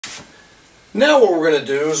Now what we're going to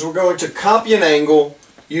do is we're going to copy an angle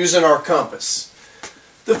using our compass.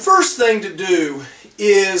 The first thing to do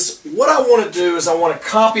is, what I want to do is I want to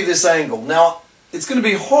copy this angle. Now it's going to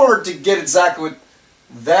be hard to get exactly what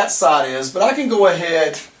that side is, but I can go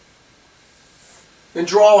ahead and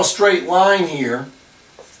draw a straight line here.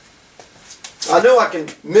 I know I can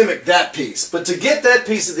mimic that piece, but to get that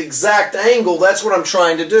piece at the exact angle, that's what I'm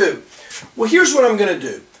trying to do. Well, here's what I'm going to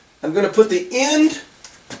do. I'm going to put the end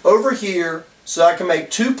over here so I can make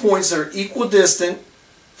 2 points that are equidistant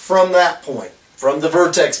from that point, from the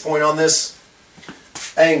vertex point on this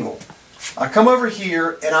angle. I come over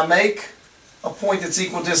here and I make a point that's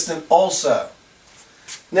equidistant also.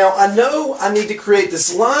 Now I know I need to create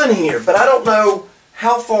this line here, but I don't know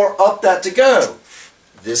how far up that to go.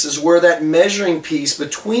 This is where that measuring piece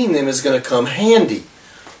between them is going to come handy.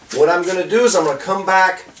 What I'm going to do is I'm going to come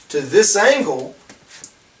back to this angle,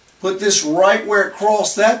 put this right where it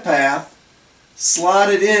crossed that path, slide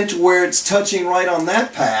it in to where it's touching right on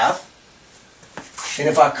that path, and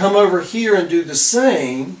if I come over here and do the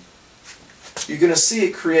same, you're going to see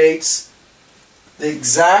it creates the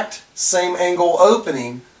exact same angle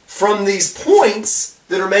opening from these points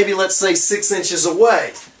that are maybe, let's say, 6 inches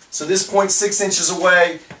away. So this point's 6 inches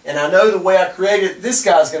away, and I know the way I created it, this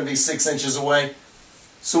guy's going to be 6 inches away,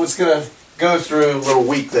 so it's going to go through, a little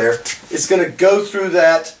weak there, it's going to go through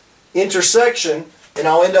that intersection, and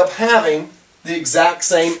I'll end up having the exact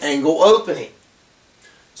same angle opening.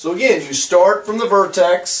 So again, you start from the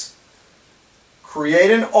vertex,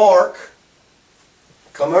 create an arc,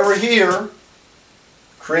 come over here,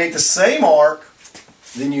 create the same arc,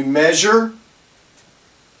 then you measure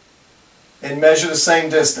and measure the same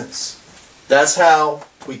distance. That's how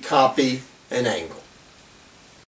we copy an angle.